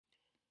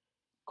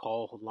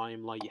call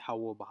Limelight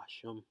Yahweh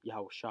Bashim,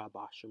 Yahweh Shah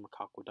Bashim,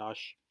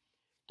 Kakwadash.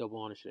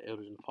 Double honors to the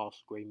elders and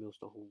apostles, great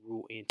millstone who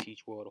rule and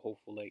teach world, the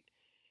hopeful elect.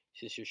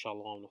 Sister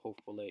Shalom, the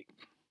hopeful elect.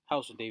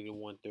 House of David,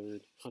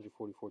 1/3,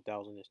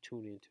 144,000 that's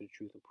tuned into the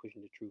truth and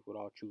pushing the truth with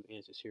all truth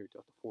and sincerity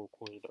throughout the four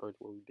corners of the earth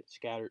where we've been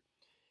scattered.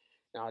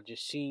 Now I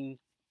just seen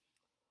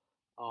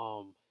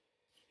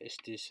it's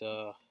this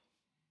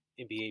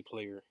NBA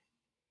player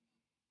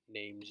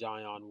named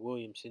Zion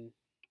Williamson,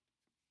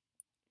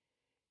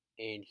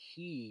 and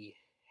he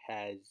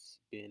has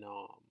been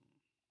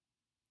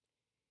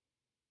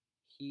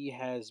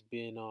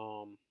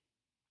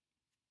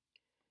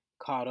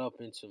caught up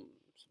in some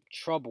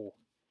trouble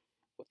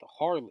with a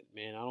harlot,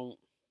 man. I don't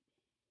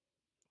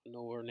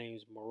know her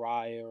name's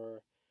Mariah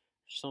or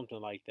something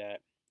like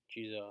that.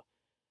 She's a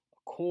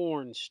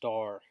corn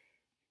star,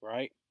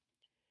 right?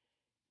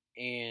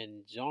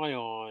 And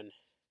Zion,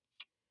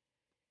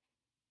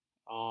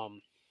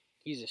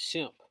 he's a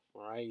simp,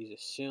 right? He's a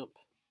simp,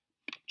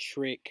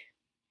 trick.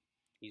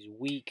 He's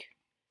weak,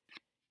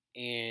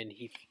 and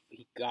he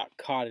got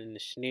caught in the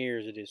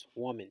snares of this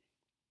woman.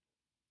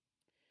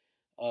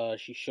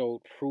 She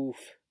showed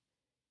proof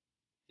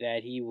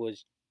that he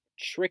was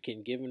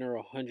tricking, giving her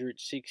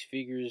 106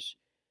 figures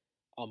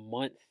a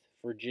month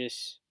for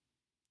just,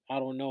 I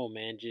don't know,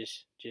 man,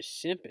 just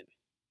simping.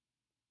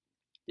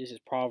 This is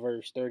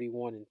Proverbs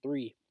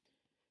 31:3.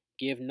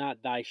 Give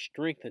not thy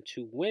strength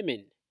unto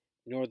women,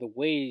 nor the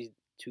ways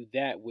to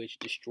that which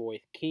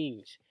destroyeth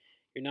kings.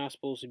 You're not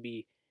supposed to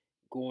be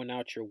going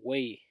out your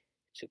way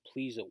to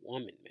please a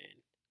woman,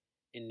 man,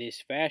 in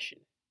this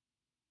fashion.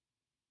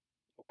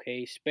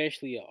 Okay,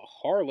 especially a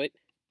harlot.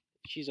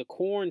 She's a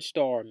corn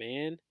star,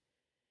 man.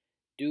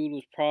 Dude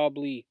was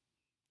probably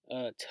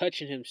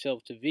touching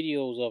himself to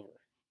videos of her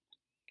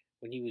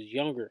when he was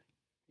younger.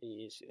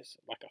 It's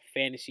like a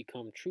fantasy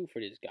come true for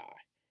this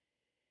guy.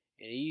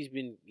 And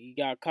he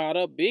got caught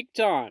up big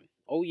time.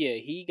 Oh yeah,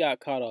 he got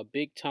caught up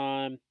big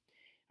time.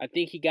 I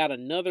think he got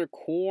another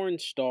corn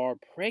star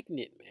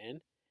pregnant,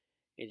 man.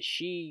 And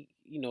she,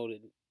 the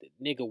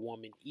nigga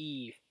woman,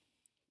 Eve,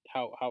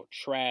 how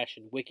trash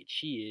and wicked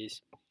she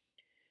is,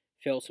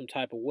 felt some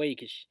type of way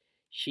because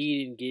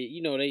she didn't get,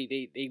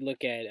 they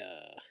look at,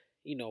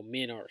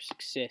 men are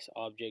success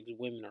objects,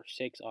 women are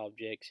sex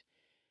objects.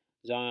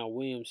 Zion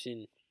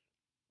Williamson,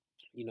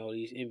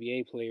 these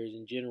NBA players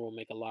in general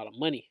make a lot of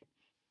money.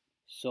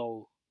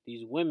 So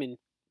these women,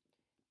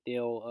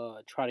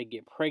 they'll try to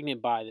get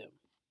pregnant by them.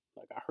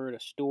 Like I heard a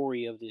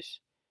story of this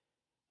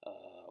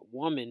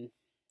woman.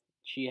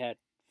 She had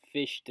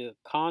fished a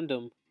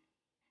condom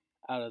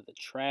out of the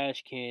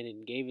trash can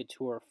and gave it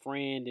to her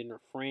friend, and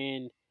her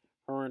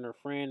and her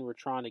friend were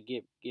trying to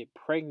get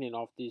pregnant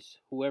off this,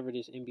 whoever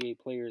this NBA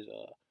player's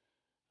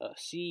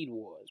seed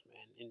was,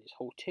 man, in this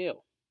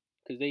hotel.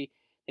 Because they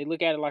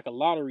look at it like a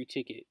lottery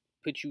ticket,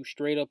 put you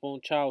straight up on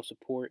child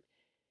support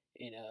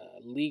and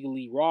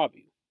legally rob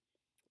you.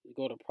 We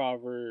go to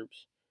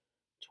Proverbs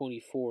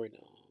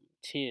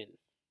 24:10.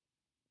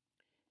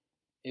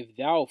 If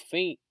thou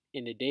faint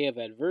in the day of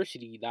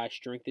adversity, thy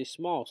strength is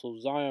small. So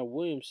Zion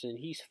Williamson,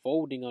 he's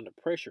folding under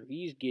pressure.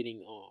 He's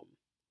getting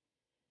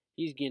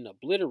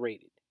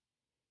obliterated.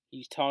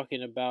 He's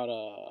talking about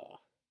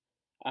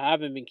I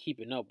haven't been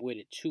keeping up with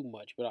it too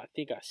much, but I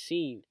think I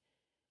seen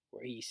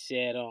where he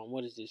said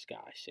what does this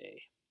guy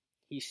say?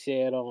 He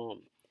said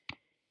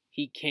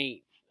he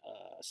can't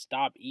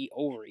stop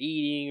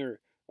overeating or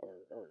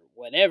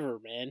whatever,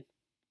 man.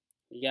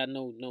 He got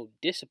no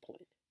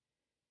discipline.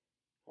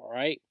 All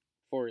right,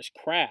 for his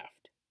craft.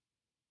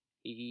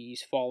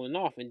 He's fallen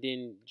off, and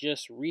then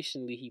just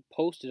recently he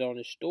posted on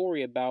his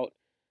story about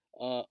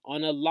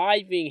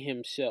unaliving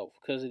himself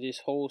because of this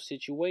whole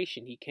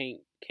situation. He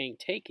can't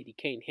take it. He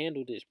can't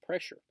handle this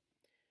pressure,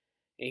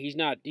 and he's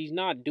not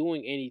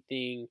doing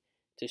anything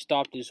to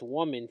stop this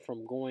woman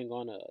from going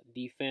on a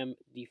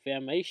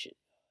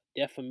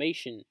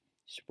defamation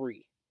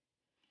spree.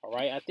 All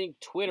right, I think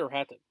Twitter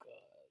had to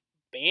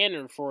ban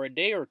her for a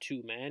day or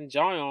two, man.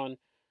 Zion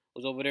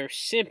was over there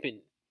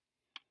simping,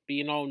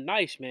 being all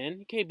nice, man.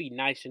 You can't be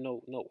nice to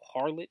no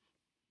harlot,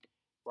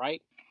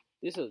 right?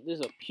 This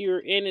is a pure,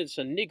 and it's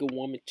a nigga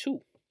woman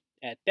too.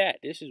 At that,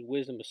 this is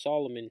Wisdom of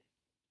Solomon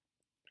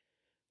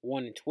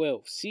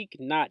 1:12. Seek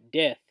not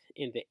death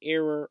in the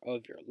error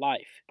of your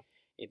life,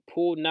 and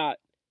pull not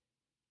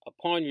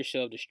upon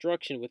yourself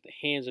destruction with the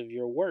hands of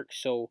your work.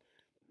 So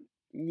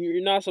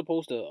you're not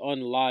supposed to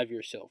unalive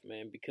yourself,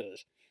 man,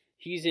 because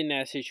he's in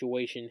that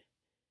situation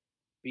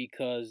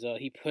because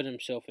he put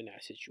himself in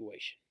that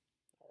situation.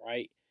 All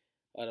right,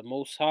 the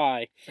Most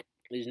High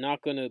is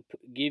not gonna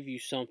give you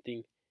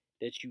something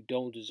that you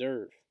don't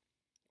deserve.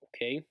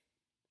 Okay,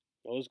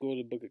 now let's go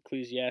to the book of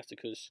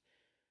Ecclesiasticus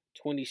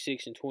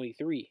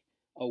 26:23.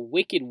 A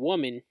wicked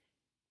woman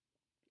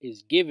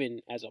is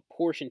given as a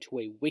portion to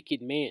a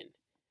wicked man,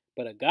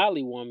 but a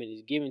godly woman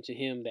is given to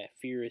him that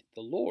feareth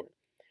the Lord.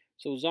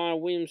 So Zion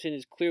Williamson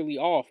is clearly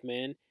off,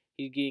 man.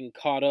 He's getting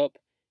caught up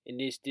in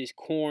this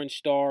corn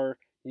star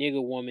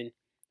nigga woman,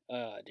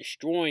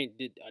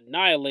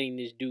 annihilating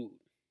this dude.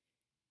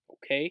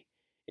 Okay,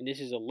 and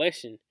this is a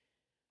lesson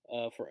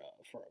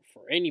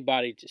for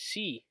anybody to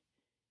see,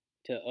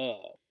 to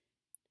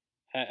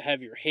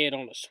have your head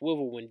on a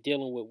swivel when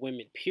dealing with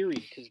women.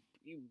 Period. Because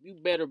you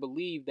better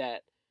believe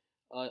that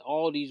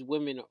all these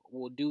women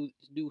will do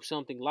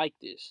something like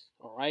this.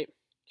 All right.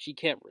 She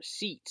kept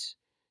receipts.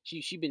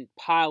 She been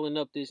piling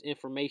up this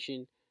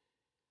information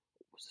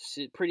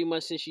pretty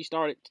much since she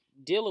started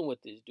dealing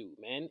with this dude,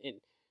 man, and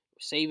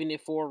saving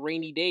it for a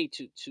rainy day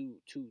to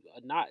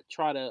not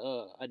try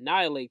to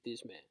annihilate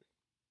this man.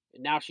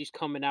 And now she's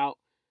coming out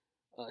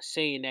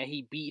saying that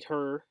he beat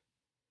her,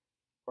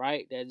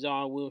 right? That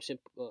Zion Williamson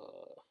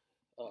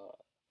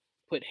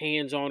put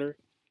hands on her,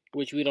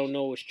 which we don't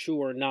know is true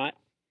or not.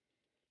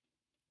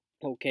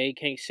 Okay,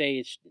 can't say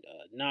it's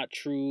not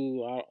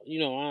true.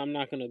 I'm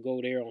not gonna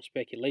go there on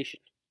speculation.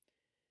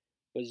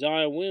 But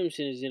Zion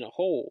Williamson is in a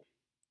hole,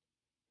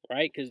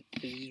 right? Because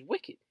he's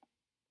wicked,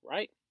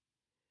 right?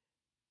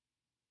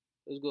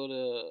 Let's go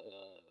to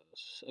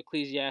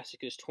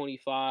Ecclesiasticus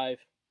 25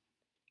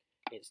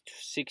 and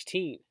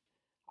 16.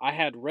 I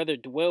had rather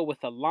dwell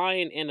with a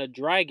lion and a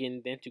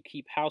dragon than to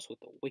keep house with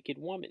a wicked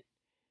woman.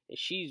 And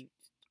she's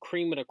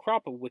cream of the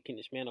crop of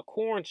wickedness, man, a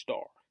corn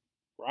star,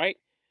 right?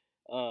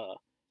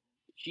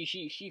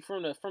 She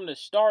from the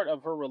start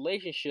of her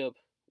relationship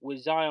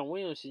with Zion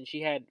Williamson,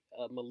 she had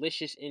a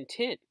malicious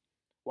intent.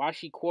 Why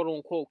she quote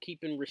unquote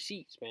keeping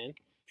receipts, man?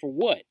 For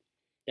what?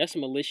 That's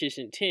malicious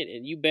intent,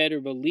 and you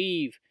better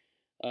believe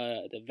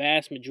the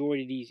vast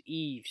majority of these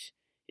Eves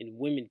and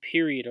women,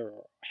 period,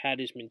 had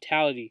this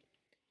mentality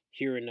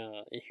here in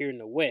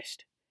the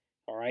West.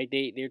 All right,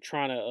 they're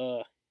trying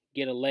to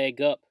get a leg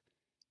up,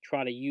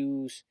 try to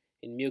use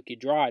and milk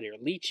it dry. They're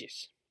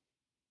leeches,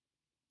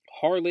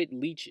 harlot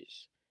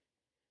leeches.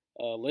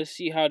 Let's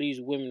see how these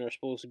women are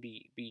supposed to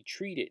be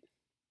treated,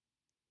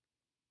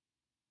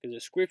 because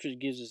the scriptures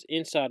gives us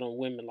insight on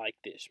women like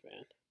this,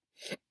 man.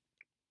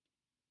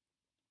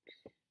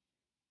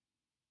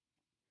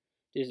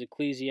 There's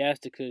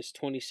Ecclesiasticus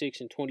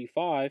 26 and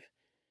 25.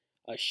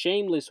 A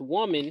shameless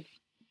woman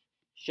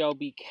shall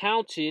be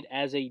counted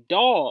as a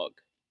dog.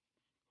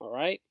 All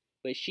right?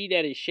 But she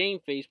that is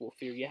shamefaced will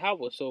fear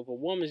Yahweh. So if a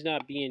woman's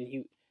not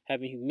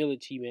having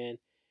humility, man,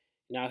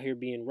 and out here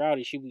being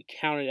rowdy, she'll be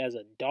counted as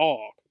a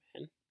dog,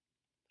 man.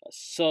 A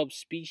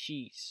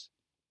subspecies.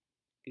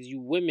 Because you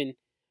women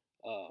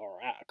are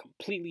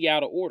completely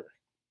out of order.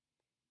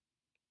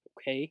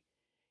 Okay?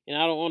 And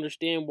I don't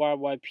understand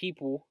why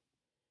people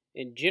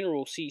in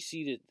general see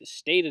the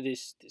state of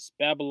this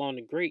Babylon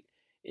the Great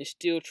and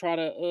still try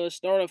to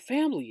start a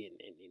family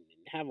and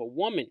have a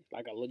woman,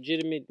 like a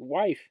legitimate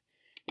wife.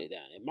 In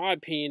my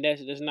opinion,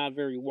 that's not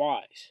very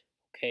wise.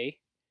 Okay,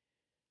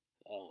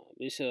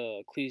 this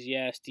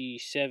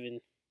Ecclesiastes 7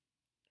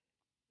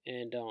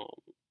 and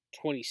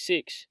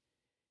 26,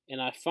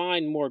 and I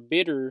find more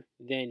bitter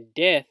than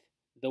death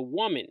the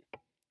woman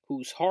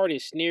whose heart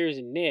is snares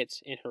and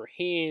nets, and her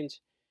hands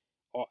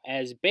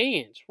as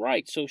bands,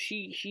 right? So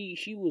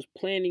she was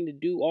planning to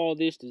do all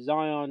this to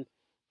Zion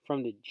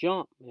from the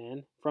jump,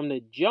 man. From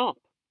the jump,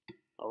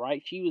 all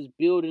right. She was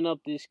building up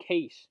this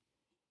case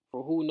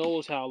for who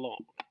knows how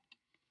long.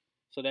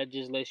 So that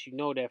just lets you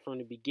know that from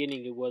the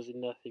beginning it wasn't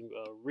nothing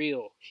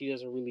real. She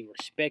doesn't really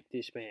respect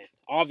this man.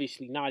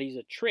 Obviously not. He's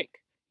a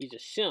trick. He's a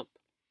simp,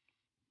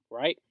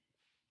 right?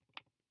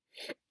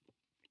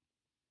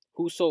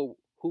 Whoso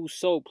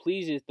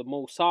pleaseth the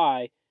Most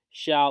High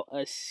shall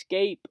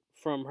escape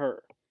from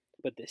her,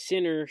 but the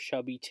sinner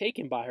shall be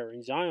taken by her.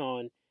 And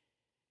Zion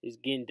is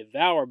getting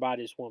devoured by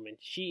this woman.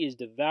 She is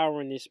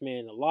devouring this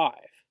man alive.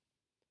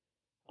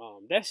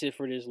 That's it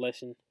for this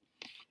lesson.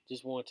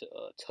 Just want to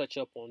touch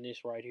up on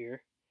this right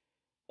here.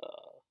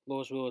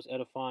 Lord's will is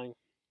edifying.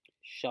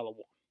 Shalom.